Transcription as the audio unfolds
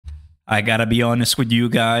I gotta be honest with you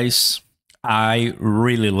guys. I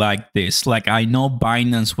really like this. Like, I know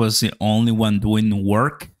Binance was the only one doing the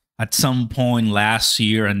work at some point last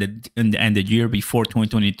year and the year before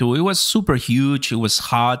 2022. It was super huge. It was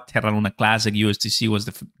hot. Terra Luna Classic USTC was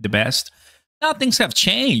the best. Now things have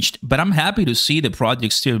changed, but I'm happy to see the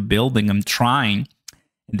project still building. I'm trying.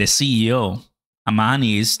 The CEO,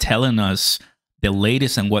 Amani, is telling us the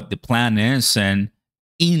latest and what the plan is. And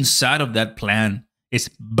inside of that plan, is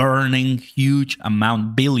burning huge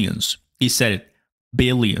amount, billions. He said it,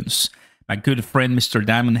 billions. My good friend, Mr.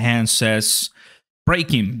 Diamond Hand says,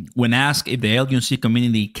 breaking, when asked if the LUNC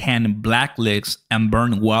community can blacklist and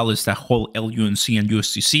burn wallets that hold LUNC and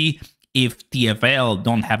USTC, if TFL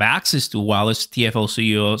don't have access to wallets, TFL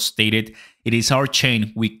CEO stated, it is our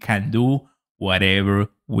chain. We can do whatever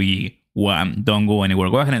we want. Don't go anywhere.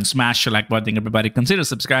 Go ahead and smash the like button, everybody. Consider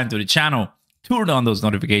subscribing to the channel. Turn on those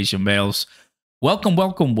notification bells.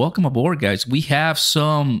 Welcome aboard, guys. We have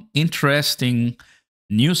some interesting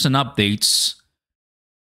news and updates.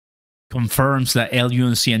 Confirms that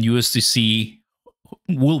LUNC and USTC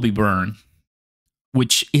will be burned,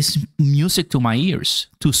 which is music to my ears,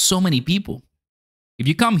 to so many people. If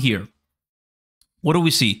you come here, what do we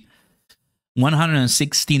see?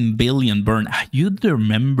 116 billion burned. You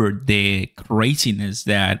remember the craziness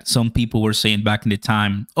that some people were saying back in the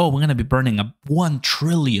time, oh, we're going to be burning up 1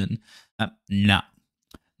 trillion. No,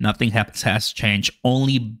 nothing has changed.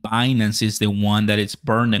 Only Binance is the one that is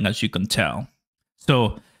burning, as you can tell.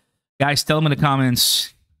 So, guys, tell them in the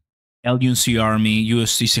comments, LUNC Army,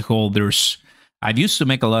 USTC holders. I used to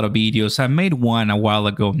make a lot of videos. I made one a while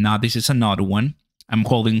ago. Now this is another one. I'm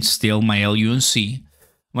holding still my LUNC. I'm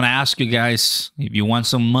going to ask you guys, if you want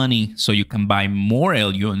some money so you can buy more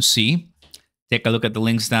LUNC, take a look at the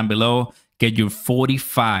links down below. Get your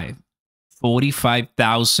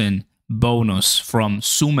 45,000 bonus from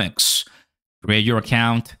Sumex. Create your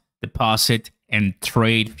account, deposit, and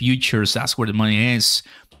trade futures. That's where the money is.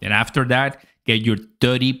 And after that, get your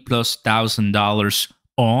 $30,000+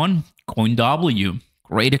 on CoinW.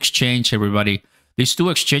 Great exchange, everybody. These two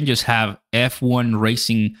exchanges have F1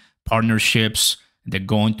 racing partnerships. They're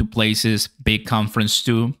going to places, big conference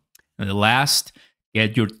too. And the last,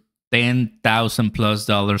 get your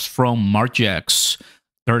 $10,000+ from Margex.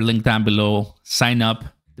 Third link down below. Sign up,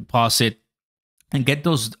 deposit, and get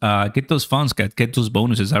those funds, get those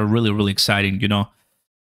bonuses. Are really exciting, you know,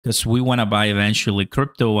 because we want to buy eventually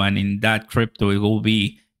crypto, and in that crypto it will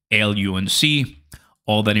be LUNC.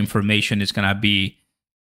 All that information is gonna be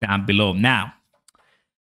down below. Now,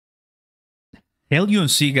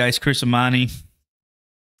 LUNC, guys, Chris Amani,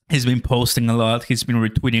 he's been posting a lot. He's been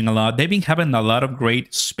retweeting a lot. They've been having a lot of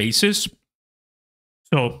great spaces.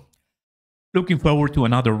 So, looking forward to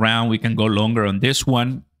another round. We can go longer on this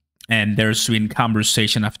one. And there's been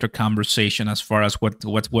conversation after conversation as far as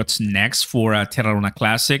what's next for Terra Luna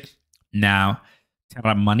Classic. Now,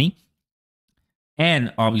 Terra Money.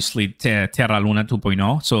 And obviously, Terra Luna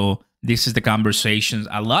 2.0. So this is the conversations.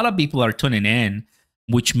 A lot of people are tuning in,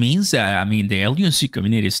 which means that, I mean, the LUNC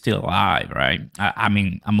community is still alive, right? I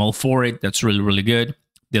mean, I'm all for it. That's really good.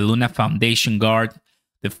 The Luna Foundation Guard,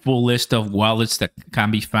 the full list of wallets that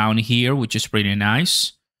can be found here, which is pretty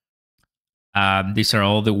nice. These are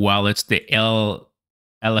all the wallets, the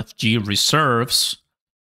LFG reserves,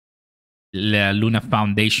 the Luna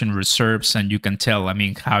Foundation reserves, and you can tell, I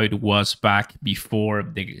mean, how it was back before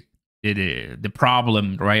the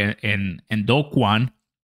problem, right? In dogecoin,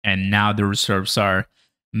 and now the reserves are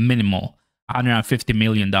minimal, $150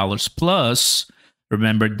 million plus.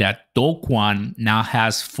 Remember that dogecoin now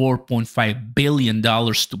has $4.5 billion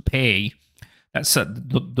to pay. That's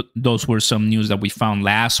those were some news that we found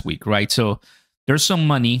last week, right? So there's some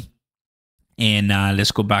money, and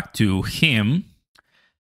let's go back to him.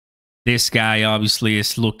 This guy obviously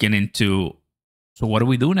is looking into, so what do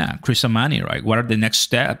we do now? Chris Amani, right? What are the next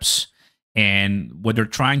steps? And what they're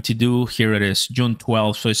trying to do, here it is, June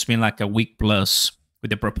 12th. So it's been like a week plus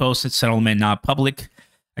with the proposed settlement now public.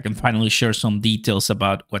 I can finally share some details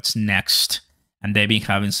about what's next. And they've been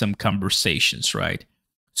having some conversations, right?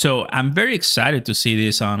 So I'm very excited to see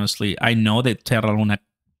this, honestly. I know that Terra Luna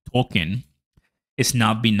token has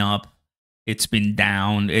not been up. It's been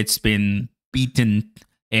down. It's been beaten.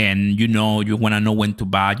 And you know, you want to know when to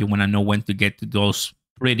buy. You want to know when to get to those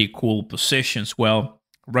pretty cool positions. Well,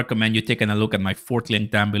 I recommend you taking a look at my fourth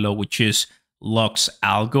link down below, which is Lux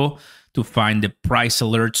Algo, to find the price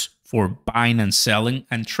alerts for buying and selling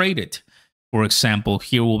and trade it. For example,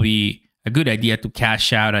 here will be a good idea to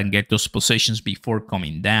cash out and get those positions before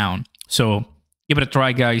coming down. So give it a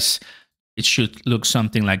try, guys. It should look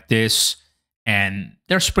something like this. And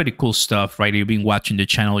there's pretty cool stuff, right? You've been watching the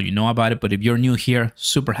channel, you know about it. But if you're new here,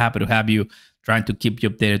 super happy to have you, trying to keep you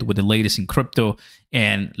updated with the latest in crypto.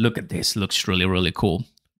 And look at this, looks really, really cool.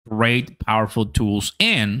 Great, powerful tools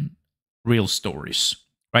and real stories,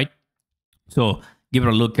 right? So give it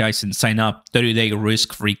a look, guys, and sign up. 30-day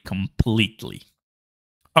risk-free completely.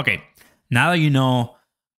 Okay, now that you know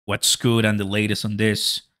what's good and the latest on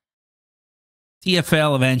this,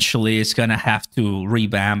 TFL eventually is going to have to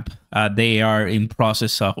revamp. They are in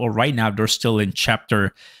process of, or right now they're still in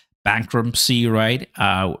chapter bankruptcy, right?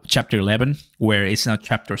 Chapter 11, where it's not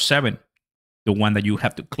chapter 7, the one that you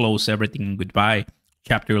have to close everything and goodbye.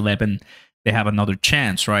 Chapter 11, they have another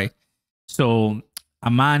chance, right? So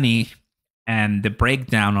Amani and the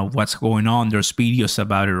breakdown of what's going on, there's videos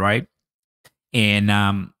about it, right?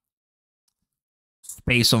 And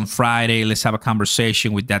space on Friday, let's have a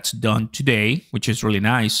conversation with that's done today, which is really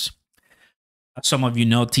nice. As some of you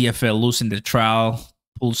know, TFL losing the trial,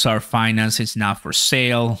 Pulsar Finance is now for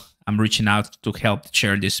sale. I'm reaching out to help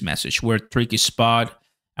share this message. We're a tricky spot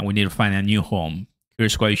and we need to find a new home.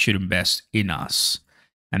 Here's why you should invest in us.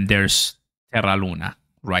 And there's Terra Luna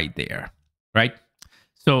right there, right?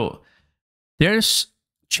 So there's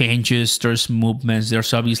changes, there's movements,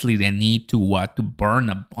 there's obviously the need to burn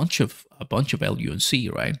a bunch of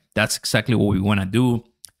LUNC, right? That's exactly what we want to do,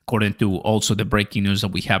 according to also the breaking news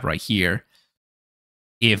that we have right here.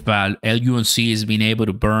 If LUNC is being able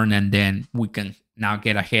to burn, and then we can now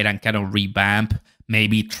get ahead and kind of revamp,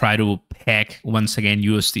 maybe try to peg once again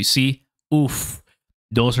USTC. Oof,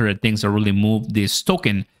 those are the things that really move this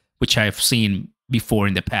token, which I've seen before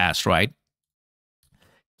in the past, right?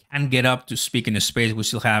 Can get up to speak in the space. We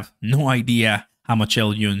still have no idea how much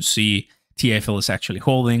LUNC TFL is actually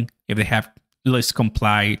holding. If they have list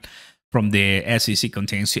complied from the SEC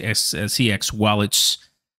contains CX wallets,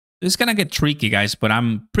 it's gonna get tricky, guys. But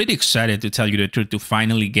I'm pretty excited, to tell you the truth, to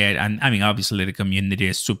finally get. And I mean, obviously, the community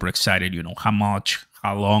is super excited. You know, how much,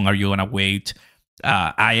 how long are you gonna wait?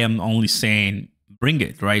 I am only saying, bring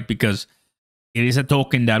it, right? Because it is a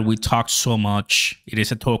token that we talk so much. It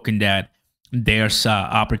is a token that there's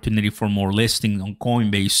opportunity for more listing on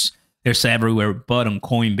Coinbase. There's everywhere but on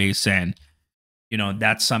Coinbase. And, you know,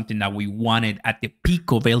 that's something that we wanted at the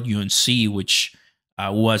peak of LUNC, which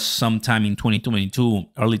was sometime in 2022,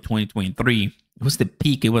 early 2023. It was the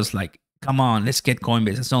peak. It was like, come on, let's get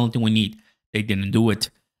Coinbase. That's the only thing we need. They didn't do it.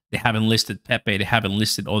 They haven't listed Pepe. They haven't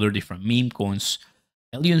listed other different meme coins.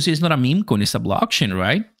 LUNC is not a meme coin. It's a blockchain,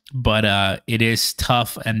 right? But it is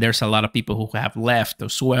tough. And there's a lot of people who have left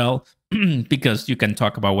as well, because you can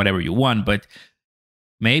talk about whatever you want. But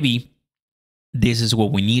maybe this is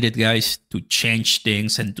what we needed, guys, to change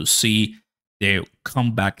things and to see the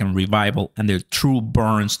comeback and revival and the true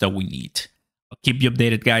burns that we need. I'll keep you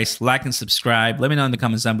updated, guys. Like and subscribe. Let me know in the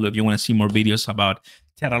comments down below if you want to see more videos about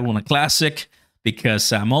Terra Luna Classic,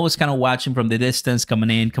 because I'm always kind of watching from the distance, coming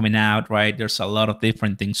in, coming out, right? There's a lot of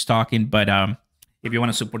different things talking. But if you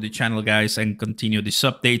want to support the channel, guys, and continue these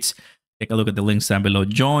updates, take a look at the links down below.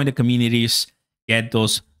 Join the communities. Get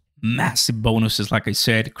those massive bonuses. Like I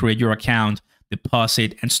said, create your account,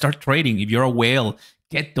 deposit, and start trading. If you're a whale,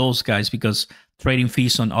 get those, guys, because trading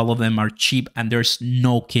fees on all of them are cheap and there's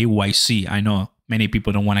no KYC. I know many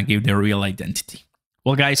people don't want to give their real identity.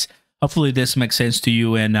 Well, guys, hopefully this makes sense to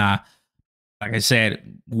you. And like I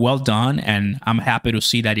said, well done. And I'm happy to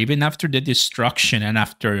see that even after the destruction and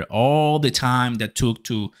after all the time that took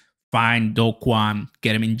to find Do Kwon,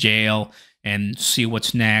 get him in jail, and see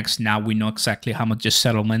what's next, now we know exactly how much the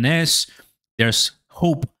settlement is. There's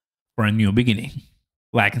hope for a new beginning.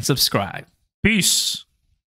 Like and subscribe. Peace.